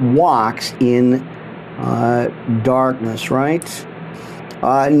pestilence that walks in darkness, right?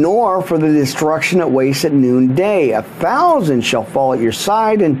 Nor for the destruction that wastes at noonday. 1,000 shall fall at your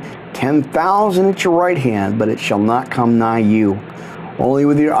side, and 10,000 at your right hand, but it shall not come nigh you. Only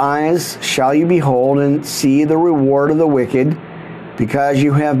with your eyes shall you behold and see the reward of the wicked, because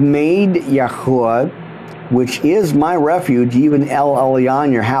you have made Yahuwah, which is my refuge, even El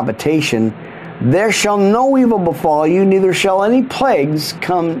Elyon, your habitation. There shall no evil befall you, neither shall any plagues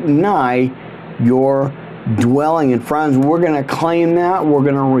come nigh your dwelling. And friends, we're going to claim that. We're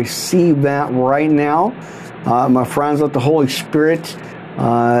going to receive that right now. My friends, let the Holy Spirit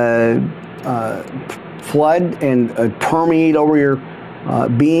flood and permeate over your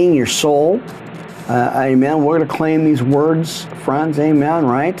being, your soul. Amen. We're going to claim these words, friends. Amen,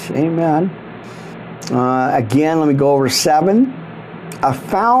 right? Amen. Again, let me go over 7.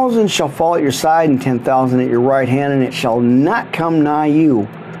 1,000 shall fall at your side, and 10,000 at your right hand, and it shall not come nigh you.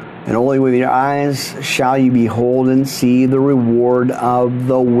 And only with your eyes shall you behold and see the reward of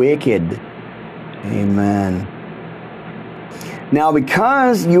the wicked. Amen. Now,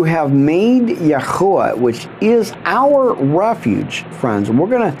 because you have made Yahuwah, which is our refuge, friends, we're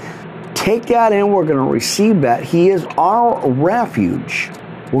going to take that in, we're going to receive that. He is our refuge.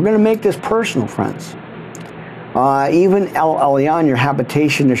 We're going to make this personal, friends. Even El Elyon, your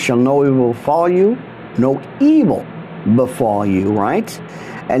habitation, there shall no evil befall you, no evil befall you, right?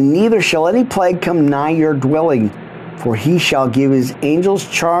 And neither shall any plague come nigh your dwelling, for he shall give his angels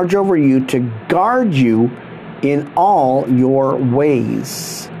charge over you to guard you in all your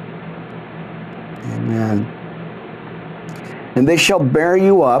ways. Amen. And they shall bear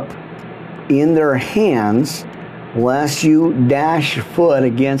you up in their hands, lest you dash your foot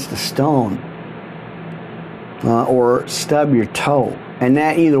against a stone or stub your toe. And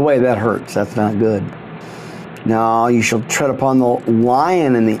that, either way, that hurts. That's not good. Now you shall tread upon the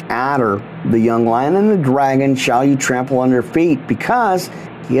lion and the adder, the young lion and the dragon shall you trample under feet, because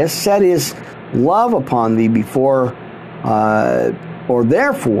he has set his love upon thee before, or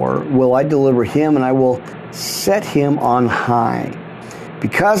therefore will I deliver him, and I will set him on high.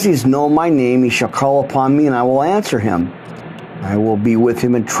 Because he's known my name, he shall call upon me, and I will answer him. I will be with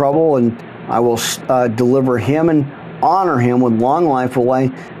him in trouble, and I will deliver him and honor him. With long life will I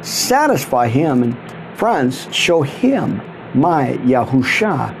satisfy him, and friends, show him my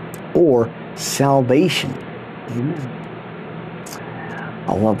Yahusha, or salvation. Amen.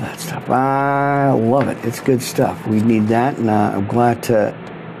 I love that stuff. I love it. It's good stuff. We need that, and I'm glad to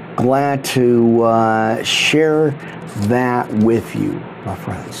share that with you, my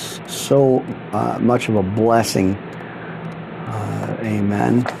friends. So much of a blessing.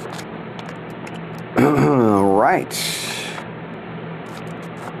 Amen. All right.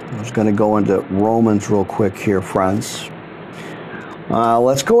 I'm just going to go into Romans real quick here, friends.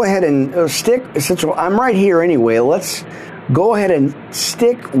 Let's go ahead and stick, since I'm right here anyway, let's go ahead and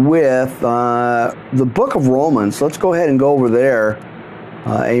stick with the book of Romans. Let's go ahead and go over there.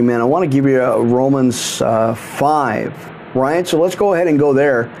 Amen. I want to give you Romans 5, right? So let's go ahead and go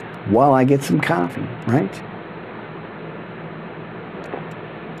there while I get some coffee, right?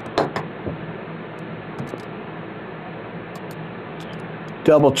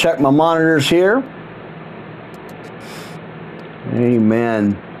 Double check my monitors here.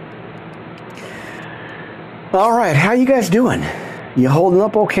 Amen. All right, how you guys doing? You holding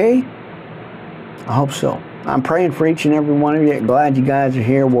up okay? I hope so. I'm praying for each and every one of you. Glad you guys are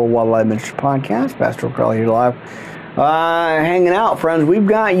here. Worldwide Live Ministry Podcast. Pastor O'Crowley here live. Hanging out, friends. We've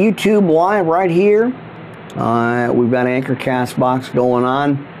got YouTube live right here. We've got Anchor Castbox going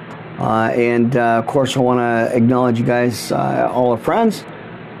on. And of course, I want to acknowledge you guys, all our friends,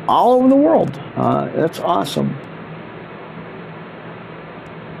 all over the world. That's awesome.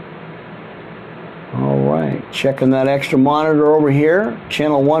 All right, checking that extra monitor over here,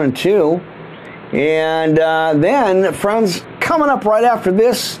 channel 1 and 2. And then, friends, coming up right after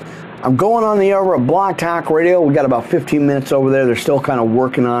this, I'm going on the over at Blog Talk Radio. We got about 15 minutes over there. They're still kind of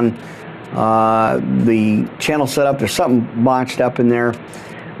working on the channel setup. There's something botched up in there.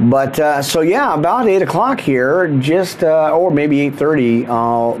 But, so yeah, about 8 o'clock here, just, or maybe 8:30,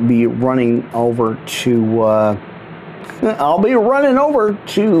 I'll be running over to,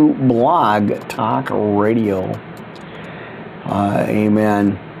 Blog Talk Radio.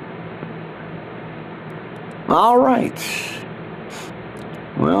 Amen. All right.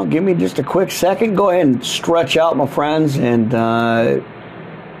 Well, give me just a quick second. Go ahead and stretch out, my friends, and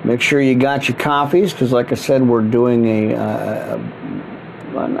make sure you got your coffees, because like I said, we're doing a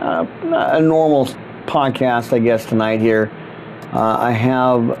normal podcast, I guess, tonight here. I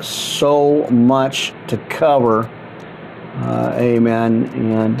have so much to cover, amen,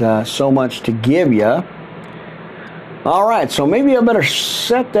 and so much to give you. All right, so maybe I better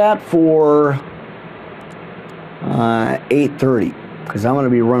set that for 8:30, because I'm going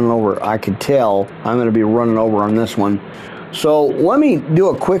to be running over. I can tell I'm going to be running over on this one. So let me do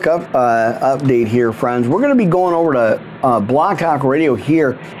a quick update here, friends. We're going to be going over to Blog Talk Radio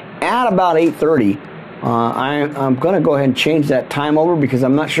here at about 8:30. I'm going to go ahead and change that time over, because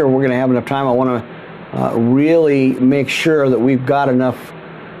I'm not sure we're going to have enough time. I want to really make sure that we've got enough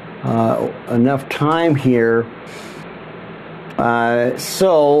time here.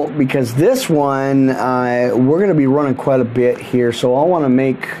 So because this one, we're going to be running quite a bit here, so I want to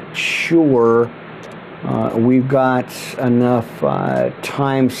make sure we've got enough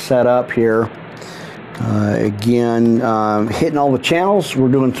time set up here. Again, hitting all the channels. We're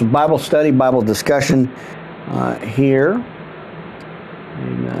doing some Bible study, Bible discussion here.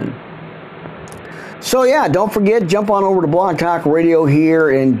 Amen. So yeah, don't forget, jump on over to Blog Talk Radio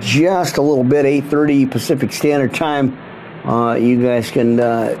here in just a little bit, 8:30 Pacific Standard Time. You guys can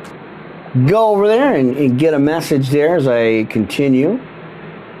go over there and get a message there as I continue.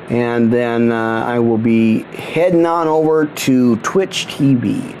 And then I will be heading on over to Twitch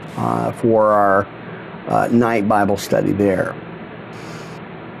TV for our night Bible study there.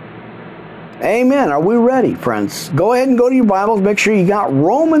 Amen. Are we ready, friends? Go ahead and go to your Bibles. Make sure you got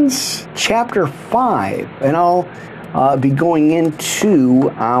Romans chapter 5. And I'll be going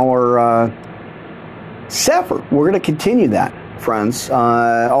into our Sefer. We're going to continue that, friends.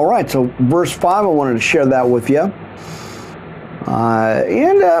 All right, so verse 5, I wanted to share that with you.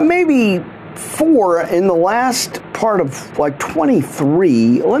 And maybe 4 in the last part of like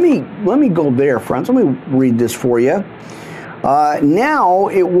 23. Let me go there, friends. Let me read this for you. Now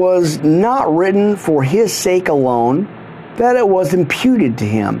it was not written for his sake alone that it was imputed to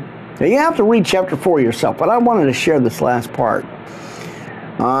him. Now you have to read chapter 4 yourself, but I wanted to share this last part.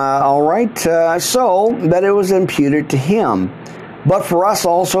 All right, so that it was imputed to him, but for us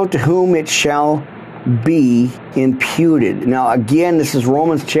also, to whom it shall be imputed. Now, again, this is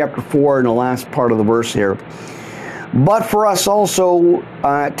Romans chapter 4 in the last part of the verse here. But for us also,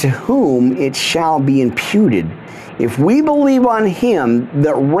 to whom it shall be imputed, if we believe on him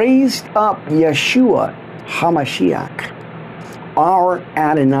that raised up Yeshua HaMashiach, our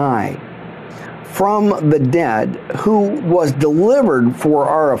Adonai, from the dead, who was delivered for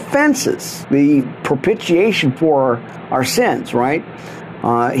our offenses, the propitiation for our sins, right?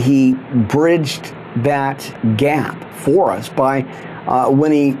 He bridged that gap for us by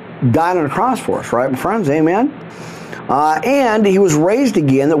when he died on the cross for us, right, friends? Amen? And he was raised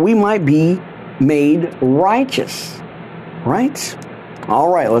again that we might be made righteous, right? All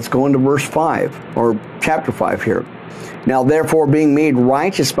right, let's go into verse 5, or chapter 5 here. Now, therefore, being made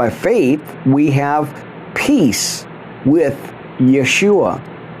righteous by faith, we have peace with Yeshua,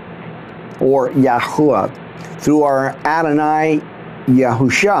 or Yahuwah, through our Adonai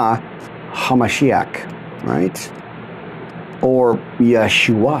Yahusha HaMashiach, right? Or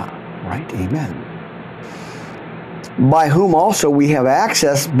Yeshua, right? Amen. By whom also we have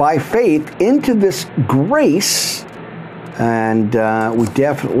access by faith into this grace, and we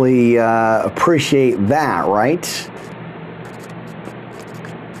definitely appreciate that, right?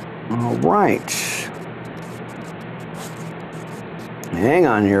 All right. Hang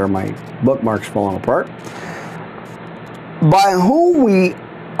on here, my bookmark's falling apart. By whom we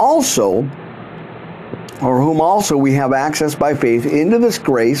also, or whom also we have access by faith into this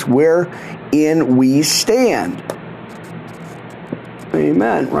grace wherein we stand.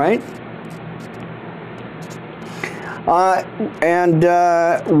 Amen, right? and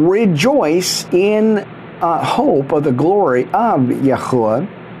rejoice in hope of the glory of Yahuwah.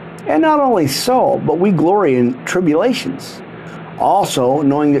 And not only so, but we glory in tribulations. Also,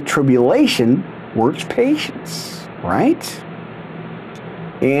 knowing that tribulation works patience, right?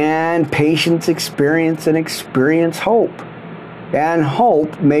 And patience experience, and experience hope. And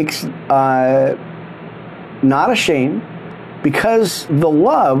hope makes not ashamed, because the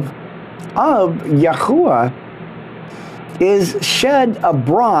love of Yahuwah is shed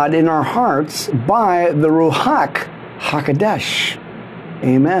abroad in our hearts by the Ruach HaKodesh.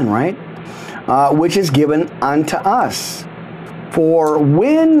 Amen, right? Which is given unto us. For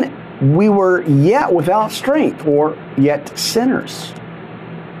when we were yet without strength, or yet sinners.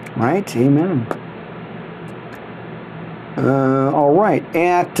 Right? Amen. All right.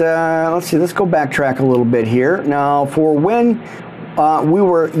 Let's see. Let's go backtrack a little bit here. Now, for when we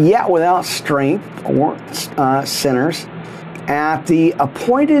were yet without strength, or sinners, at the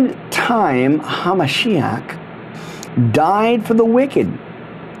appointed time, Hamashiach died for the wicked.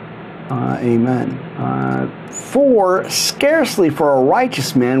 Amen. For scarcely for a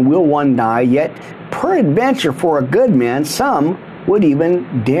righteous man will one die, yet peradventure for a good man some would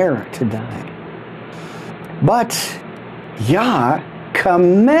even dare to die. But Yah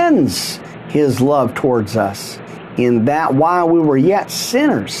commends his love towards us, in that while we were yet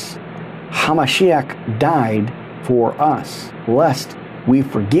sinners, Hamashiach died for us, lest we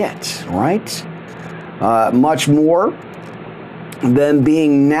forget, right? Much more, then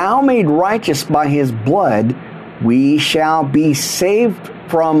being now made righteous by his blood, we shall be saved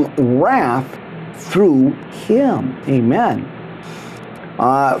from wrath through him. Amen.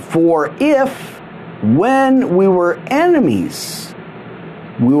 For if, when we were enemies,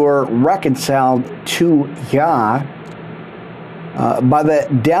 we were reconciled to Yah by the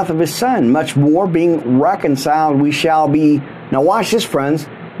death of his Son, much more being reconciled, we shall be, now watch this, friends,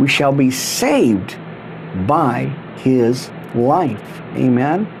 we shall be saved by his life.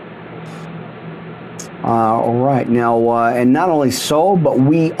 Amen. All right. Now, and not only so, but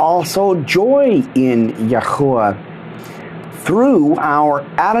we also joy in Yahuwah through our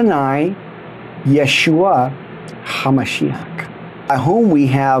Adonai Yeshua HaMashiach, by whom we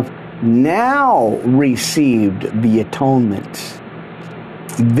have now received the atonement.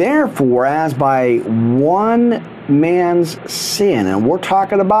 Therefore, as by one man's sin, and we're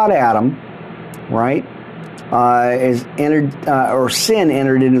talking about Adam, right? Is entered, or sin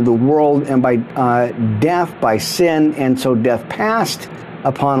entered into the world, and by death, by sin, and so death passed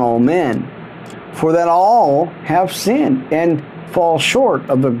upon all men. For that all have sinned and fall short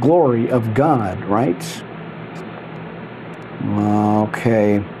of the glory of God, right?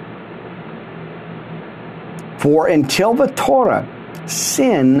 Okay. For until the Torah,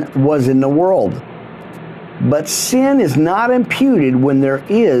 sin was in the world. But sin is not imputed when there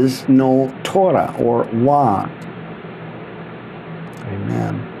is no Torah or law.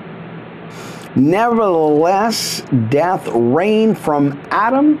 Amen. Nevertheless, death reigned from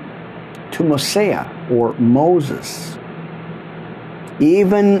Adam to Mosiah, or Moses,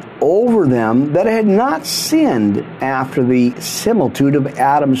 even over them that had not sinned after the similitude of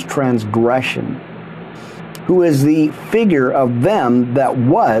Adam's transgression, who is the figure of them that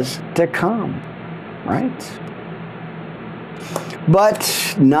was to come. Right?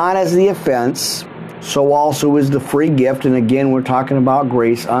 But not as the offense, so also is the free gift. And again, we're talking about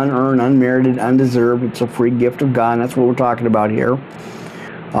grace, unearned, unmerited, undeserved. It's a free gift of God, and that's what we're talking about here.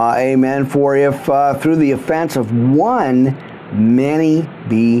 Amen. For if through the offense of one, many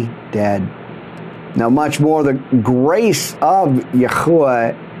be dead. Now much more the grace of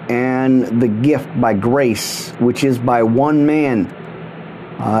Yahuwah and the gift by grace, which is by one man,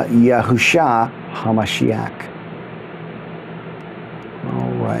 Yahushua HaMashiach.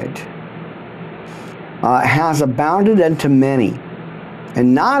 All right. Has abounded unto many,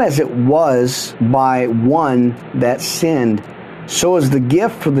 and not as it was by one that sinned, so as the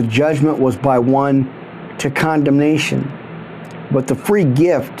gift for the judgment was by one to condemnation. But the free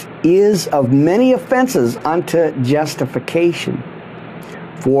gift is of many offenses unto justification.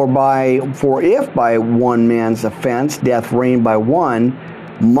 For if by one man's offense death reigned by one,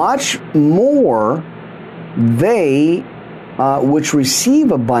 much more they which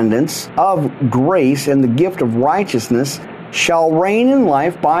receive abundance of grace and the gift of righteousness shall reign in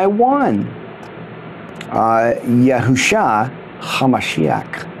life by one, Yahushua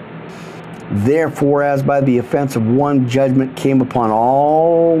HaMashiach. Therefore, as by the offense of one judgment came upon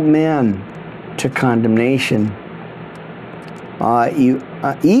all men to condemnation,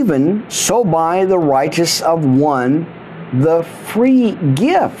 even so by the righteous of one, the free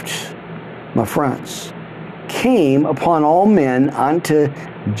gift, my friends, came upon all men unto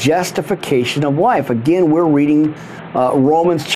justification of life. Again, we're reading Romans